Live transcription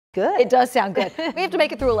Good. It does sound good. We have to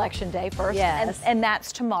make it through Election Day first, Yes. and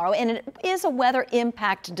that's tomorrow. And it is a weather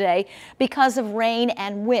impact day because of rain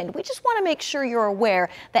and wind. We just want to make sure you're aware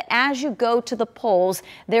that as you go to the polls,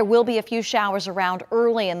 there will be a few showers around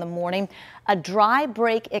early in the morning. A dry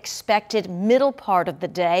break expected middle part of the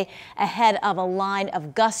day ahead of a line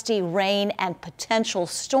of gusty rain and potential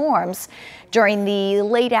storms during the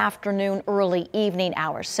late afternoon, early evening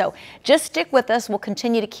hours. So just stick with us. We'll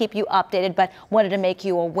continue to keep you updated, but wanted to make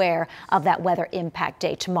you aware of that weather impact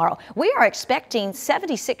day tomorrow. We are expecting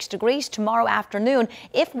 76 degrees tomorrow afternoon.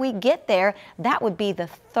 If we get there, that would be the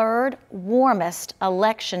third warmest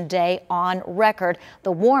election day on record,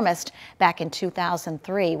 the warmest back in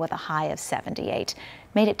 2003 with a high of 78.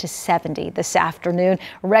 Made it to 70 this afternoon.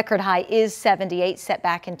 Record high is 78, set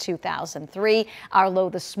back in 2003. Our low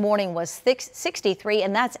this morning was 63,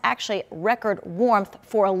 and that's actually record warmth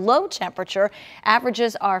for a low temperature.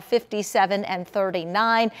 Averages are 57 and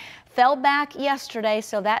 39. Fell back yesterday,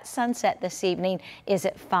 so that sunset this evening is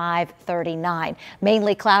at 5:39.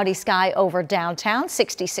 Mainly cloudy sky over downtown,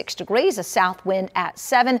 66 degrees, a south wind at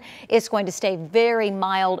 7. It's going to stay very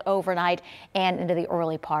mild overnight and into the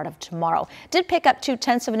early part of tomorrow. Did pick up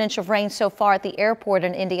 0.2 of an inch of rain so far at the airport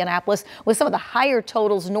in Indianapolis, with some of the higher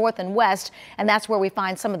totals north and west, and that's where we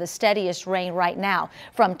find some of the steadiest rain right now.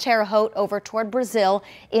 From Terre Haute over toward Brazil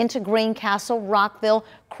into Greencastle, Rockville,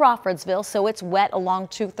 Crawfordsville, so it's wet along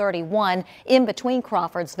 231 in between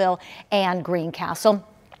Crawfordsville and Greencastle.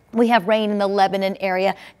 We have rain in the Lebanon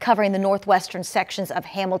area covering the northwestern sections of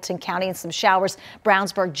Hamilton County and some showers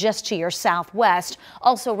Brownsburg just to your southwest.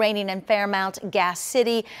 Also raining in Fairmount, Gas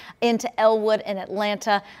City into Elwood and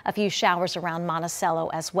Atlanta. A few showers around Monticello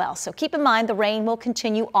as well. So keep in mind the rain will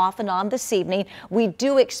continue off and on this evening. We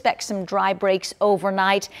do expect some dry breaks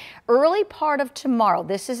overnight. Early part of tomorrow,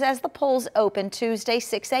 this is as the polls open Tuesday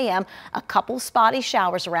 6 a.m. A couple spotty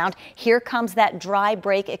showers around. Here comes that dry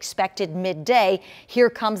break expected midday. Here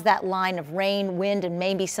comes that line of rain, wind, and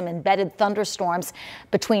maybe some embedded thunderstorms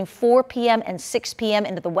between 4 p.m. and 6 p.m.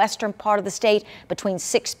 into the western part of the state, between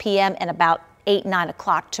 6 p.m. and about 9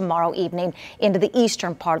 o'clock tomorrow evening into the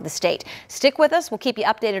eastern part of the state. Stick with us. We'll keep you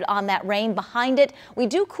updated on that rain. Behind it, we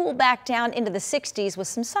do cool back down into the 60s with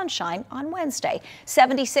some sunshine on Wednesday.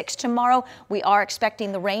 76 tomorrow. We are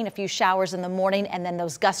expecting the rain, a few showers in the morning, and then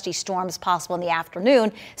those gusty storms possible in the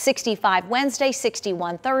afternoon. 65 Wednesday,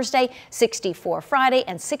 61 Thursday, 64 Friday,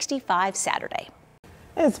 and 65 Saturday.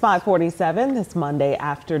 It's 5:47 this Monday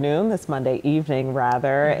afternoon, this Monday evening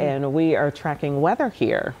rather, and we are tracking weather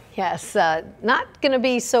here. Yes, not going to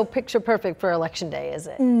be so picture perfect for Election Day, is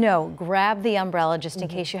it? No, grab the umbrella just in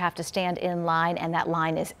case you have to stand in line, and that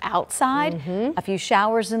line is outside. A few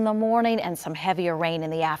showers in the morning and some heavier rain in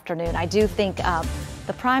the afternoon. I do think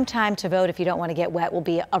the prime time to vote, if you don't want to get wet, will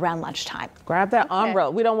be around lunchtime. Grab that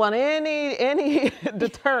umbrella. We don't want any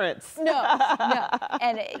deterrence. No,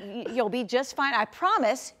 and you'll be just fine. I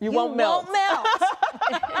promise you won't melt.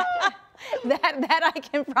 That I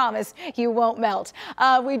can promise you won't melt.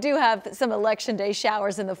 We do have some Election Day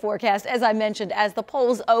showers in the forecast. As I mentioned, as the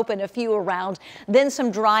polls open, a few around, then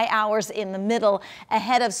some dry hours in the middle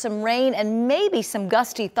ahead of some rain and maybe some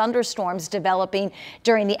gusty thunderstorms developing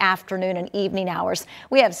during the afternoon and evening hours.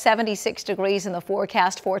 We have 76 degrees in the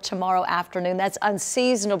forecast for tomorrow afternoon. That's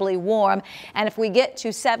unseasonably warm. And if we get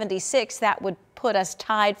to 76, that would put us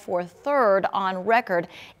tied for third on record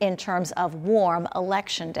in terms of warm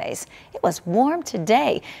election days. It was warm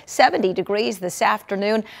today, 70 degrees this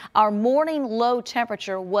afternoon. Our morning low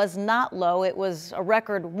temperature was not low. It was a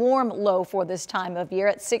record warm low for this time of year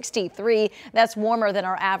at 63. That's warmer than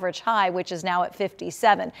our average high, which is now at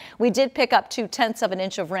 57. We did pick up 0.2 of an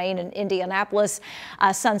inch of rain in Indianapolis.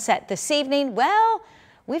 Sunset this evening. Well,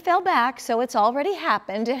 we fell back, so it's already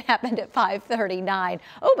happened. It happened at 5:39.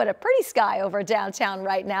 Oh, but a pretty sky over downtown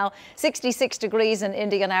right now. 66 degrees in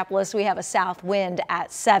Indianapolis. We have a south wind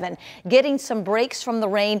at 7. Getting some breaks from the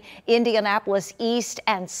rain. Indianapolis east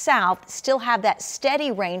and south still have that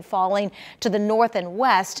steady rain falling to the north and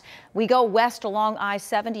west. We go west along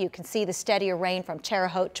I-70. You can see the steadier rain from Terre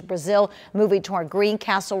Haute to Brazil, moving toward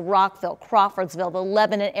Greencastle, Rockville, Crawfordsville, the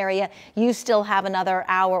Lebanon area. You still have another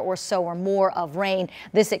hour or so or more of rain.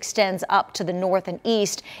 This extends up to the north and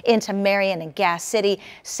east into Marion and Gas City,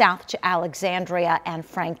 south to Alexandria and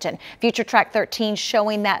Frankton. Future Track 13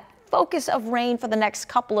 showing that focus of rain for the next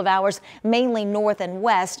couple of hours, mainly north and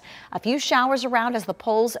west. A few showers around as the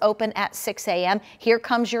polls open at 6 a.m. Here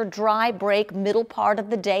comes your dry break middle part of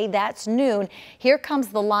the day. That's noon. Here comes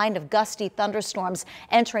the line of gusty thunderstorms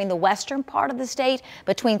entering the western part of the state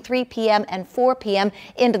between 3 p.m. and 4 p.m.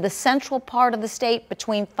 into the central part of the state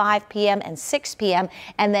between 5 p.m. and 6 p.m.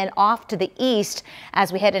 and then off to the east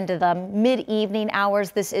as we head into the mid-evening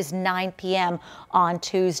hours. This is 9 p.m. on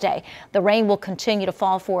Tuesday. The rain will continue to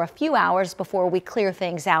fall for a few hours before we clear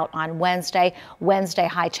things out on Wednesday. Wednesday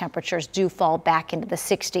high temperatures do fall back into the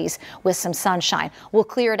 60s with some sunshine. We'll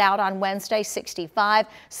clear it out on Wednesday, 65,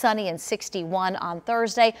 sunny and 61 on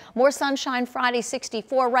Thursday. More sunshine Friday,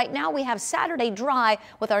 64. Right now we have Saturday dry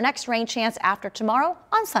with our next rain chance after tomorrow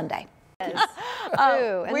on Sunday.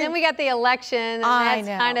 And then we got the election, and that's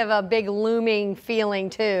kind of a big looming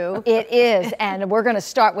feeling too. It is, and we're going to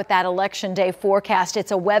start with that election day forecast.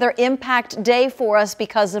 It's a weather impact day for us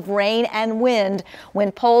because of rain and wind.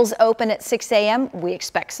 When polls open at 6 a.m., we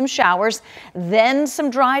expect some showers, then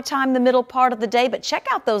some dry time the middle part of the day, but check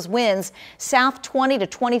out those winds, south 20 to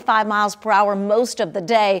 25 miles per hour most of the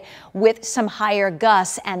day with some higher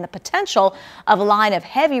gusts and the potential of a line of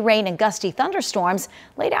heavy rain and gusty thunderstorms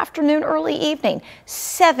late afternoon, early evening.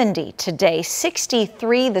 70 today,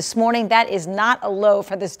 63 this morning. That is not a low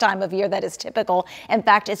for this time of year. That is typical. In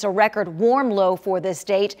fact, it's a record warm low for this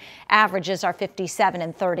date. Averages are 57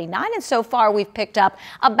 and 39. And so far, we've picked up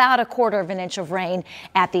about 1/4 of an inch of rain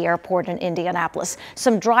at the airport in Indianapolis.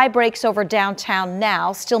 Some dry breaks over downtown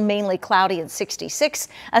now, still mainly cloudy at 66,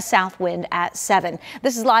 a south wind at 7.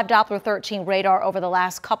 This is live Doppler 13 radar over the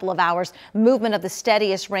last couple of hours. Movement of the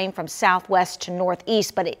steadiest rain from southwest to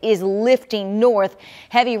northeast, but it is lifting north.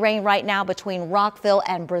 Heavy rain right now between Rockville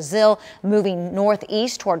and Brazil, moving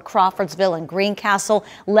northeast toward Crawfordsville and Greencastle.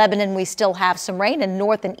 Lebanon, we still have some rain, and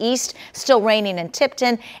north and east still raining in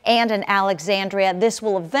Tipton and in Alexandria. This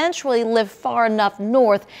will eventually lift far enough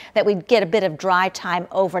north that we get a bit of dry time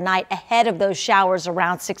overnight ahead of those showers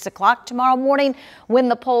around 6 o'clock tomorrow morning. When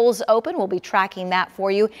the polls open, we'll be tracking that for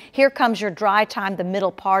you. Here comes your dry time the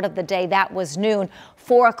middle part of the day. That was noon.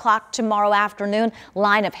 4 o'clock tomorrow afternoon,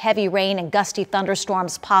 line of heavy rain and gusty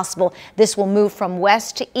thunderstorms possible. This will move from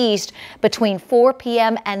west to east between 4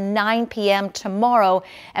 p.m. and 9 p.m. tomorrow,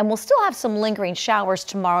 and we'll still have some lingering showers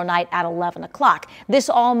tomorrow night at 11 o'clock. This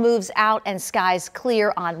all moves out and skies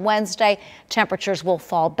clear on Wednesday. Temperatures will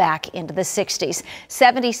fall back into the 60s.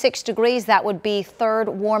 76 degrees, that would be third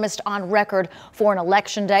warmest on record for an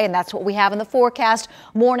election day, and that's what we have in the forecast.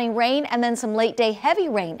 Morning rain and then some late day heavy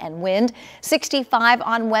rain and wind. 65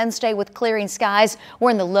 on Wednesday with clearing skies.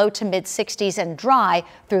 We're in the low to mid 60s and dry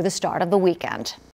through the start of the weekend.